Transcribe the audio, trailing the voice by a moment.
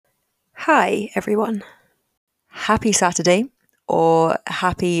Hi, everyone. Happy Saturday, or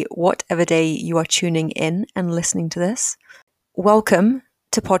happy whatever day you are tuning in and listening to this. Welcome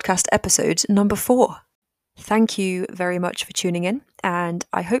to podcast episode number 4. Thank you very much for tuning in, and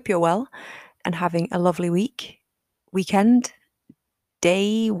I hope you're well and having a lovely weekend,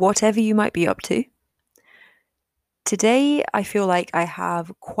 day, whatever you might be up to. Today, I feel like I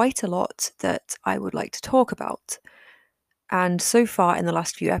have quite a lot that I would like to talk about. And so far in the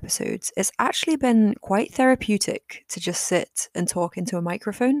last few episodes, it's actually been quite therapeutic to just sit and talk into a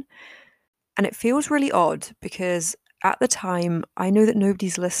microphone. And it feels really odd because at the time, I know that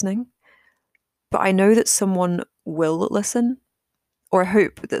nobody's listening, but I know that someone will listen, or I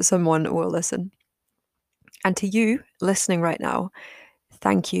hope that someone will listen. And to you listening right now,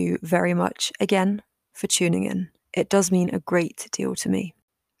 thank you very much again for tuning in. It does mean a great deal to me.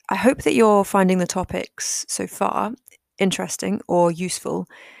 I hope that you're finding the topics so far interesting or useful.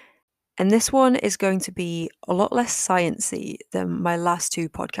 And this one is going to be a lot less sciencey than my last 2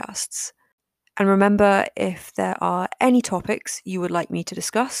 podcasts. And remember, if there are any topics you would like me to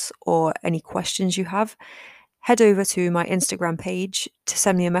discuss or any questions you have, head over to my Instagram page to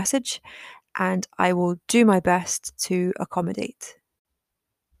send me a message and I will do my best to accommodate.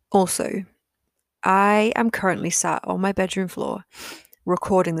 Also, I am currently sat on my bedroom floor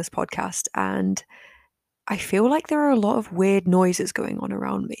recording this podcast and I feel like there are a lot of weird noises going on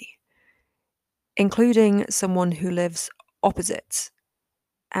around me, including someone who lives opposite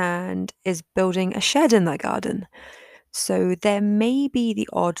and is building a shed in their garden. So there may be the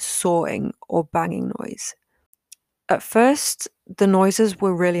odd sawing or banging noise. At first, the noises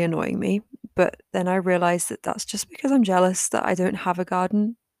were really annoying me, but then I realized that that's just because I'm jealous that I don't have a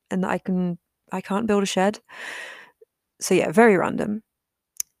garden and that I can't build a shed. So yeah, very random.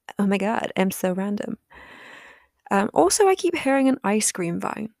 Oh my god, I'm so random. Also, I keep hearing an ice cream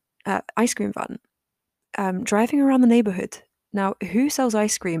van driving around the neighborhood. Now, who sells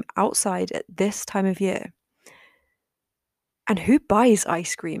ice cream outside at this time of year? And who buys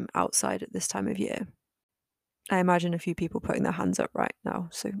ice cream outside at this time of year? I imagine a few people putting their hands up right now,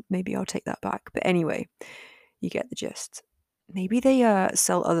 so maybe I'll take that back. But anyway, you get the gist. Maybe they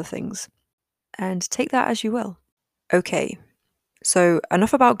sell other things, and take that as you will. Okay, so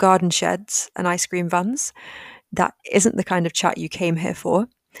enough about garden sheds and ice cream vans. That isn't the kind of chat you came here for.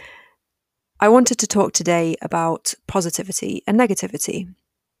 I wanted to talk today about positivity and negativity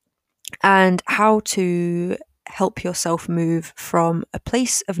and how to help yourself move from a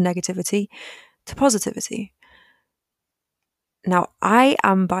place of negativity to positivity. Now, I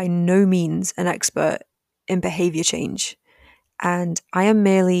am by no means an expert in behavior change, and I am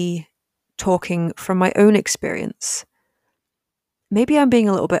merely talking from my own experience. Maybe I'm being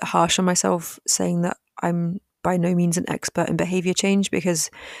a little bit harsh on myself saying that I'm by no means an expert in behavior change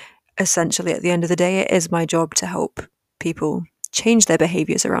because essentially at the end of the day, it is my job to help people change their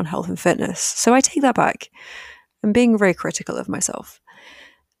behaviors around health and fitness. So I take that back. I'm being very critical of myself.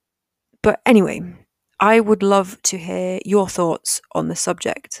 But anyway, I would love to hear your thoughts on the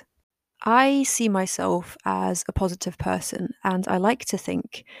subject. I see myself as a positive person, and I like to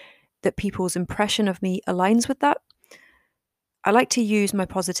think that people's impression of me aligns with that. I like to use my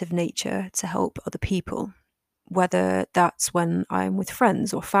positive nature to help other people, whether that's when I'm with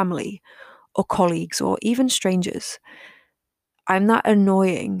friends or family or colleagues or even strangers. I'm that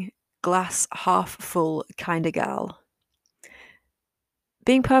annoying, glass half full kind of gal.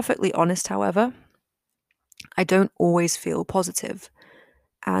 Being perfectly honest, however, I don't always feel positive.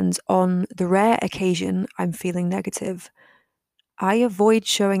 And on the rare occasion I'm feeling negative, I avoid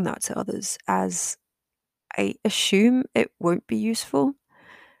showing that to others as I assume it won't be useful.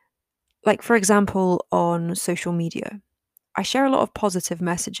 Like, for example, on social media, I share a lot of positive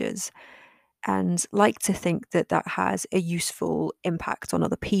messages and like to think that that has a useful impact on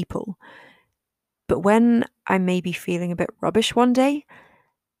other people. But when I may be feeling a bit rubbish one day,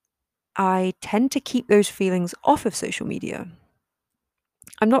 I tend to keep those feelings off of social media.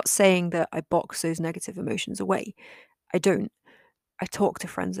 I'm not saying that I box those negative emotions away. I don't. I talk to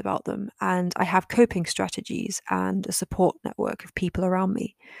friends about them and I have coping strategies and a support network of people around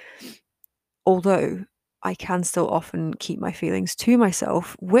me. Although I can still often keep my feelings to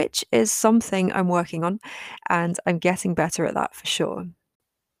myself, which is something I'm working on, and I'm getting better at that for sure.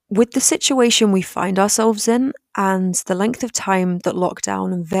 With the situation we find ourselves in and the length of time that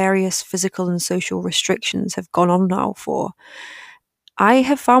lockdown and various physical and social restrictions have gone on now for, I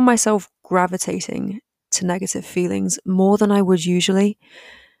have found myself gravitating to negative feelings more than I would usually.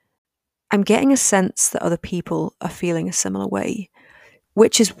 I'm getting a sense that other people are feeling a similar way,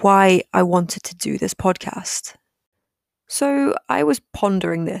 which is why I wanted to do this podcast. So I was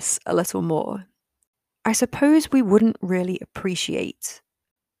pondering this a little more. I suppose we wouldn't really appreciate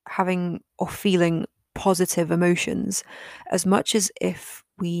having or feeling positive emotions as much as if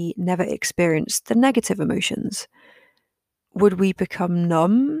we never experienced the negative emotions. Would we become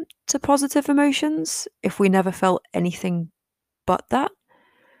numb to positive emotions if we never felt anything but that?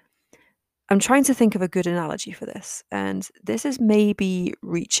 I'm trying to think of a good analogy for this, and this is maybe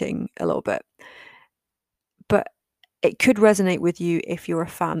reaching a little bit, but it could resonate with you if you're a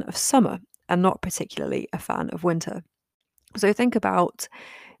fan of summer and not particularly a fan of winter. So think about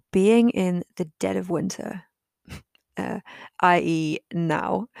being in the dead of winter, uh, i.e.,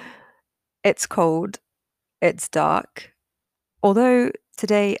 now. It's cold, it's dark. Although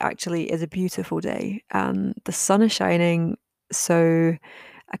today actually is a beautiful day and the sun is shining, so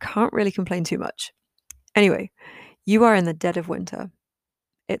I can't really complain too much. Anyway, you are in the dead of winter.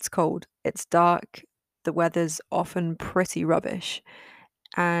 It's cold, it's dark, the weather's often pretty rubbish,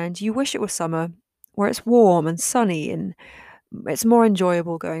 and you wish it was summer, where it's warm and sunny and it's more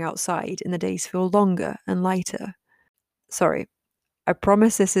enjoyable going outside and the days feel longer and lighter. Sorry, I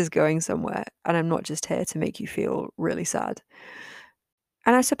promise this is going somewhere and I'm not just here to make you feel really sad.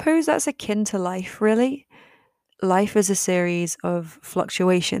 And I suppose that's akin to life, really. Life is a series of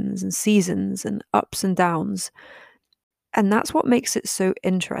fluctuations and seasons and ups and downs. And that's what makes it so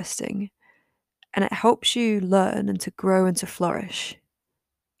interesting. And it helps you learn and to grow and to flourish.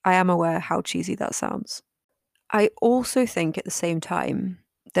 I am aware how cheesy that sounds. I also think at the same time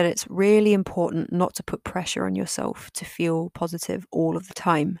that it's really important not to put pressure on yourself to feel positive all of the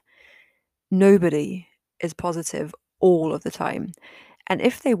time. Nobody is positive all of the time. And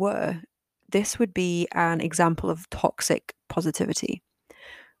if they were, this would be an example of toxic positivity,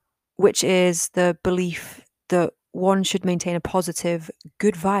 which is the belief that one should maintain a positive,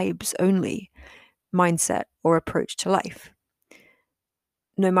 good vibes only mindset or approach to life,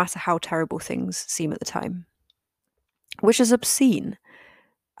 no matter how terrible things seem at the time, which is obscene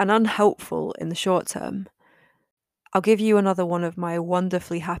and unhelpful in the short term. I'll give you another one of my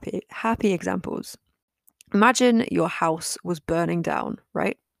wonderfully happy examples. Imagine your house was burning down,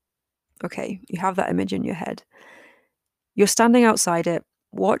 right? Okay, you have that image in your head. You're standing outside it,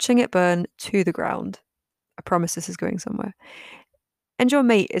 watching it burn to the ground. I promise this is going somewhere. And your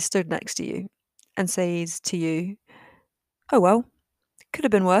mate is stood next to you and says to you, "Oh well, could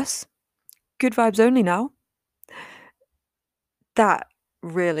have been worse. Good vibes only now." That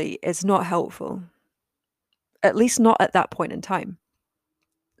really is not helpful, at least not at that point in time.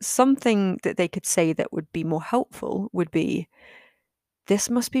 Something that they could say that would be more helpful would be, "This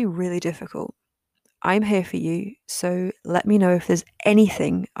must be really difficult. I'm here for you, so let me know if there's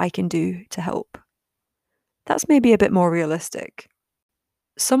anything I can do to help." That's maybe a bit more realistic.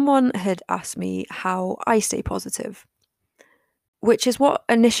 Someone had asked me how I stay positive, which is what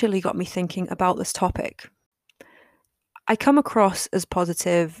initially got me thinking about this topic. I come across as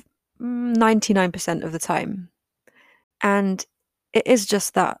positive 99% of the time, and it is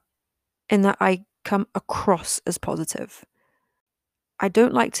just that, in that I come across as positive. I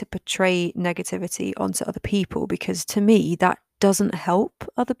don't like to portray negativity onto other people because to me that doesn't help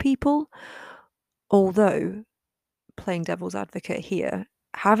other people. Although, playing devil's advocate here,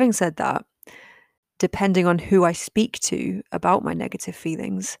 having said that, depending on who I speak to about my negative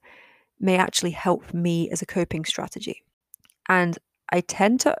feelings, may actually help me as a coping strategy. And I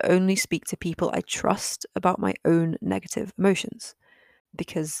tend to only speak to people I trust about my own negative emotions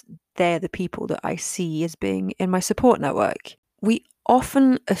because they're the people that I see as being in my support network. We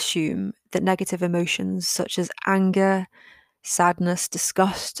often assume that negative emotions such as anger, sadness,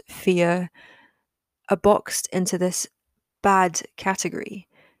 disgust, fear are boxed into this bad category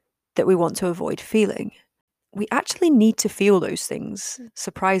that we want to avoid feeling. We actually need to feel those things,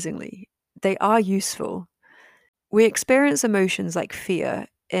 surprisingly. They are useful. We experience emotions like fear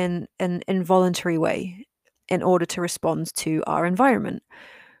in an involuntary way in order to respond to our environment,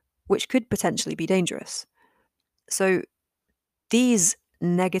 which could potentially be dangerous. So, these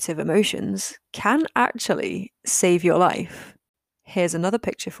negative emotions can actually save your life. Here's another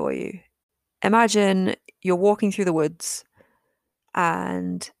picture for you. Imagine you're walking through the woods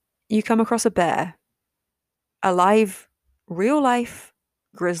and you come across a bear, a live, real life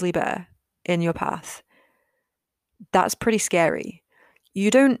grizzly bear in your path. That's pretty scary.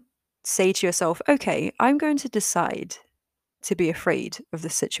 You don't say to yourself, "Okay, I'm going to decide to be afraid of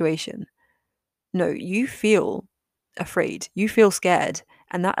this situation." No, you feel afraid, you feel scared,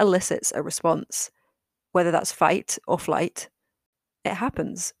 and that elicits a response, whether that's fight or flight. It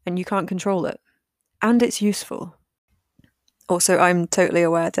happens, and you can't control it. And it's useful. Also, I'm totally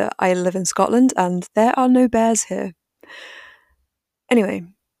aware that I live in Scotland and there are no bears here. Anyway,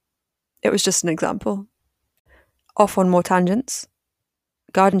 it was just an example. Off on more tangents.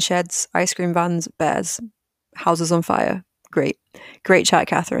 Garden sheds, ice cream vans, bears, houses on fire. Great. Great chat,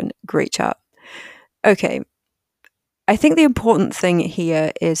 Catherine. Great chat. Okay. I think the important thing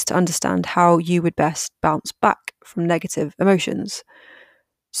here is to understand how you would best bounce back from negative emotions.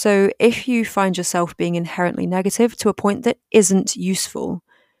 So if you find yourself being inherently negative to a point that isn't useful,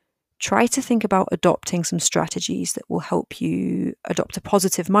 try to think about adopting some strategies that will help you adopt a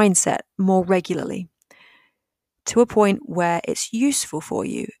positive mindset more regularly, to a point where it's useful for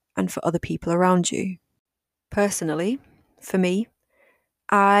you and for other people around you. Personally, for me,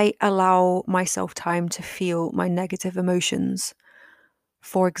 I allow myself time to feel my negative emotions.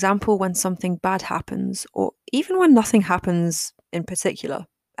 For example, when something bad happens, or even when nothing happens in particular,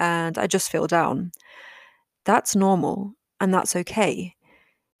 and I just feel down. That's normal, and that's okay.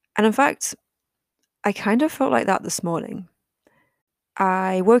 And in fact, I kind of felt like that this morning.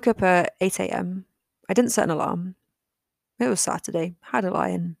 I woke up at 8 a.m. I didn't set an alarm. It was Saturday, had a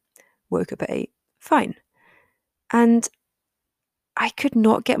lie-in, woke up at 8. Fine. And I could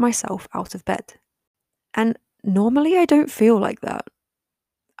not get myself out of bed. And normally I don't feel like that.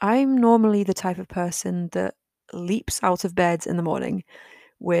 I'm normally the type of person that leaps out of bed in the morning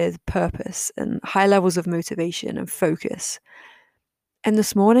with purpose and high levels of motivation and focus. And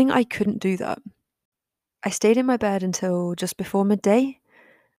this morning I couldn't do that. I stayed in my bed until just before midday.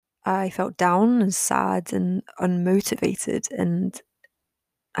 I felt down and sad and unmotivated, and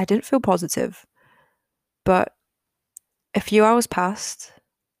I didn't feel positive. But a few hours passed.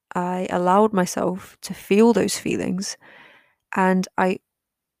 I allowed myself to feel those feelings, and I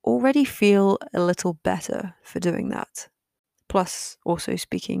already feel a little better for doing that. Plus, also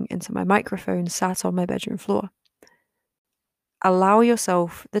speaking into my microphone sat on my bedroom floor. Allow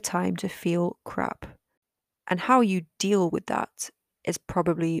yourself the time to feel crap, and how you deal with that is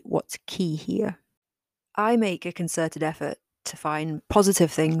probably what's key here. I make a concerted effort to find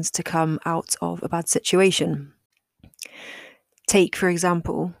positive things to come out of a bad situation. Take, for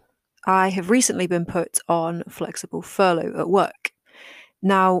example, I have recently been put on flexible furlough at work.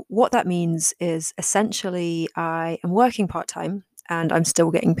 Now, what that means is essentially I am working part-time and I'm still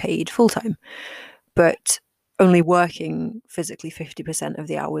getting paid full-time, but only working physically 50% of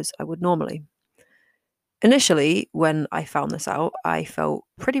the hours I would normally. Initially, when I found this out, I felt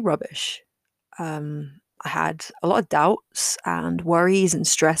pretty rubbish. I had a lot of doubts and worries and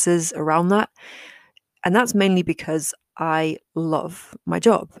stresses around that. And that's mainly because I love my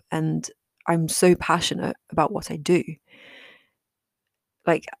job and I'm so passionate about what I do.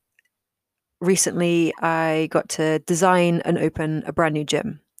 Like, recently, I got to design and open a brand new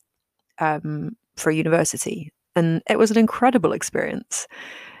gym for a university, and it was an incredible experience.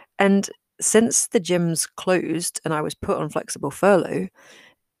 And since the gym's closed and I was put on flexible furlough,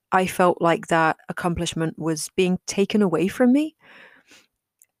 I felt like that accomplishment was being taken away from me.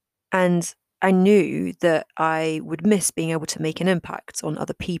 And I knew that I would miss being able to make an impact on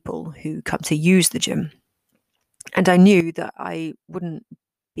other people who come to use the gym. And I knew that I wouldn't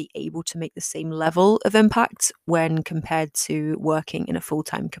be able to make the same level of impact when compared to working in a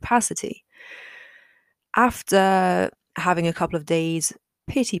full-time capacity. After having a couple of days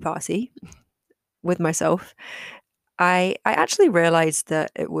pity party with myself, I actually realized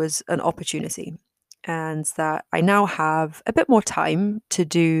that it was an opportunity and that I now have a bit more time to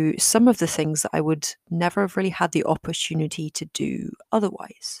do some of the things that I would never have really had the opportunity to do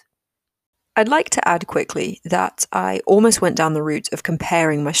otherwise. I'd like to add quickly that I almost went down the route of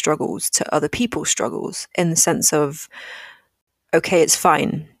comparing my struggles to other people's struggles in the sense of, okay, it's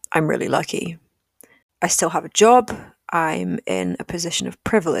fine, I'm really lucky. I still have a job, I'm in a position of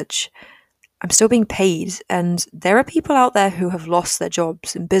privilege, I'm still being paid, and there are people out there who have lost their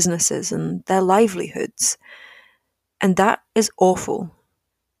jobs and businesses and their livelihoods. And that is awful.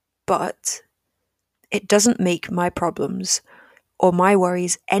 But it doesn't make my problems or my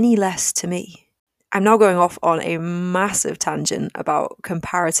worries any less to me. I'm now going off on a massive tangent about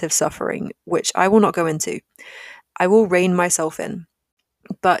comparative suffering, which I will not go into. I will rein myself in.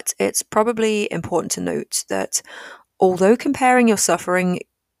 But it's probably important to note that although comparing your suffering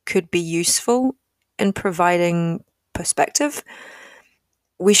could be useful in providing perspective,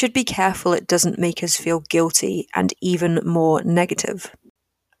 we should be careful it doesn't make us feel guilty and even more negative.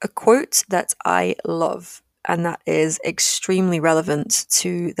 A quote that I love, and that is extremely relevant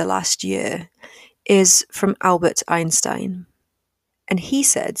to the last year, is from Albert Einstein. And he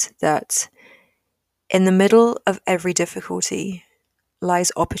said that in the middle of every difficulty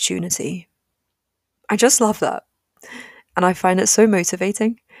lies opportunity. I just love that. And I find it so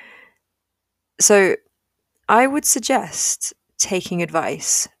motivating. So I would suggest taking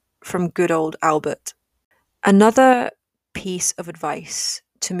advice from good old Albert. Another piece of advice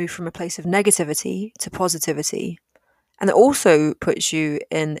to move from a place of negativity to positivity, and that also puts you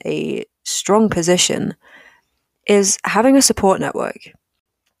in a strong position, is having a support network.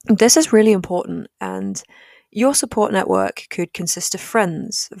 This is really important, and your support network could consist of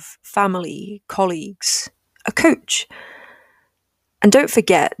friends, of family, colleagues, a coach. And don't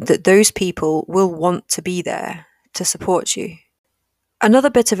forget that those people will want to be there to support you.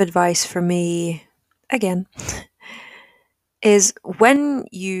 Another bit of advice from me, again, is when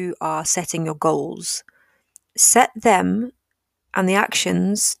you are setting your goals, set them and the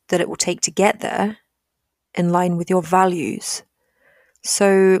actions that it will take to get there in line with your values.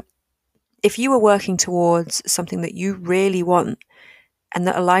 So if you are working towards something that you really want and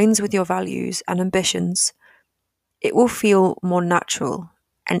that aligns with your values and ambitions, it will feel more natural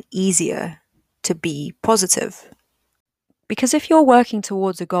and easier to be positive. Because if you're working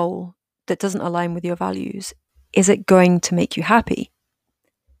towards a goal that doesn't align with your values, is it going to make you happy?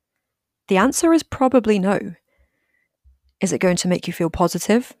 The answer is probably no. Is it going to make you feel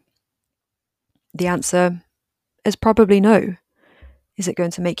positive? The answer is probably no. Is it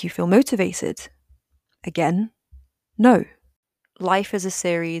going to make you feel motivated? Again, no. Life is a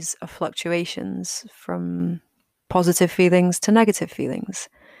series of fluctuations from positive feelings to negative feelings.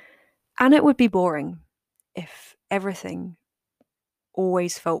 And it would be boring if everything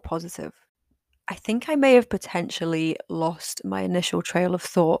always felt positive. I think I may have potentially lost my initial trail of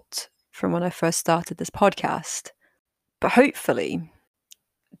thought from when I first started this podcast, but hopefully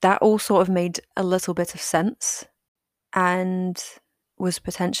that all sort of made a little bit of sense and was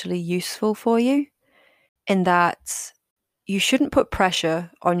potentially useful for you, in that you shouldn't put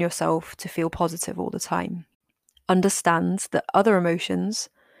pressure on yourself to feel positive all the time. Understand that other emotions,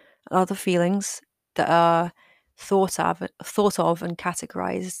 other feelings that are thought of and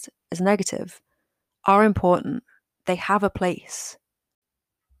categorized as negative are important. They have a place.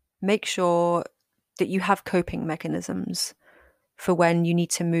 Make sure that you have coping mechanisms for when you need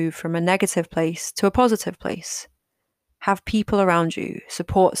to move from a negative place to a positive place. Have people around you,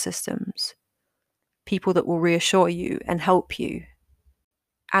 support systems, people that will reassure you and help you.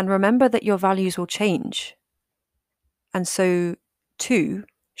 And remember that your values will change. And so, too,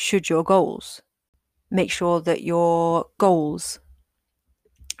 should your goals. Make sure that your goals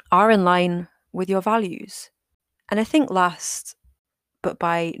are in line with your values. And I think last, but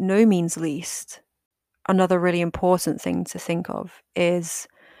by no means least, another really important thing to think of is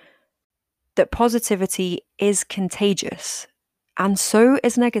that positivity is contagious, and so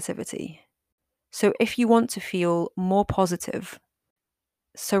is negativity. So if you want to feel more positive,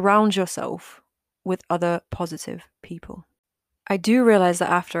 surround yourself with other positive people. I do realize that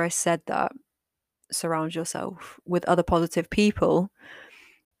after I said that, surround yourself with other positive people,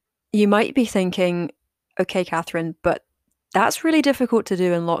 you might be thinking, okay, Catherine, but that's really difficult to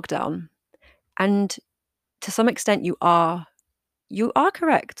do in lockdown. And to some extent, you are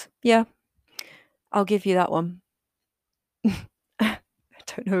correct. Yeah, I'll give you that one. I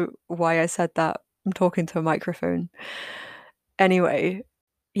don't know why I said that. I'm talking to a microphone. Anyway,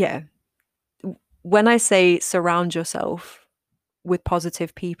 yeah. When I say surround yourself with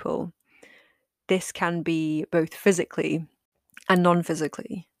positive people, this can be both physically and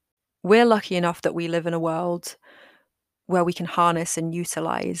non-physically. We're lucky enough that we live in a world where we can harness and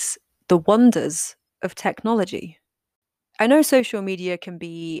utilize the wonders of technology. I know social media can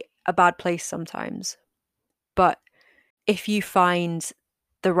be a bad place sometimes, but if you find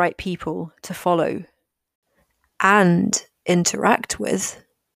the right people to follow and interact with,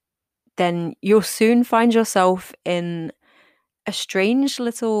 then you'll soon find yourself in a strange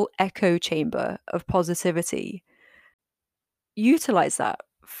little echo chamber of positivity. Utilize that.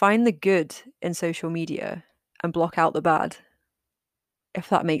 Find the good in social media and block out the bad, if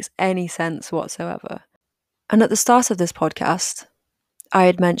that makes any sense whatsoever. And at the start of this podcast, I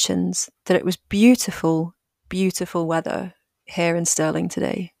had mentioned that it was beautiful, beautiful weather here in Stirling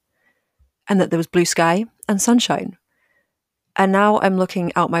today, and that there was blue sky and sunshine. And now I'm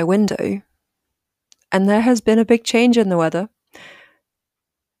looking out my window, and there has been a big change in the weather.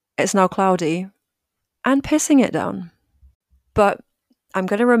 It's now cloudy and pissing it down. But I'm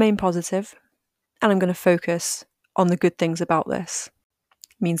going to remain positive, and I'm going to focus on the good things about this.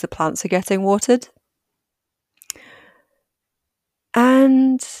 It means the plants are getting watered.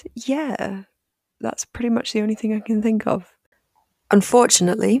 And yeah, that's pretty much the only thing I can think of.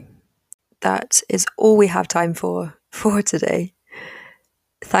 Unfortunately, that is all we have time for today.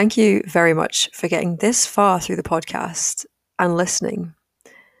 Thank you very much for getting this far through the podcast and listening.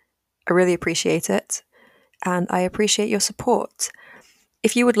 I really appreciate it. and I appreciate your support.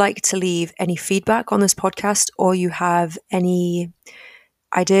 If you would like to leave any feedback on this podcast, or you have any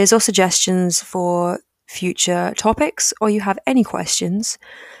ideas or suggestions for future topics, or you have any questions,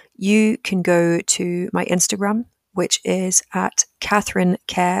 you can go to my Instagram, which is at Catherine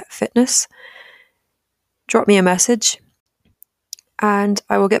Care Fitness. Drop me a message and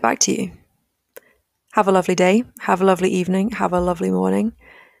I will get back to you. Have a lovely day, have a lovely evening, have a lovely morning,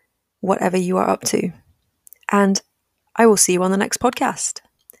 whatever you are up to. And I will see you on the next podcast.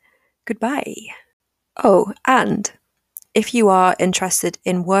 Goodbye. Oh, and if you are interested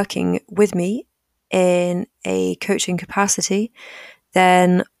in working with me in a coaching capacity,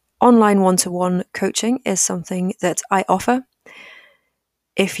 then online one-to-one coaching is something that I offer.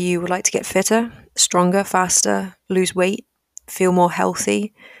 If you would like to get fitter, stronger, faster, lose weight, feel more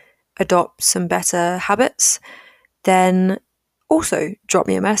healthy, adopt some better habits, then also drop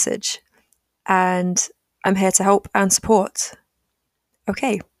me a message. And I'm here to help and support.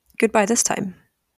 Okay, goodbye this time.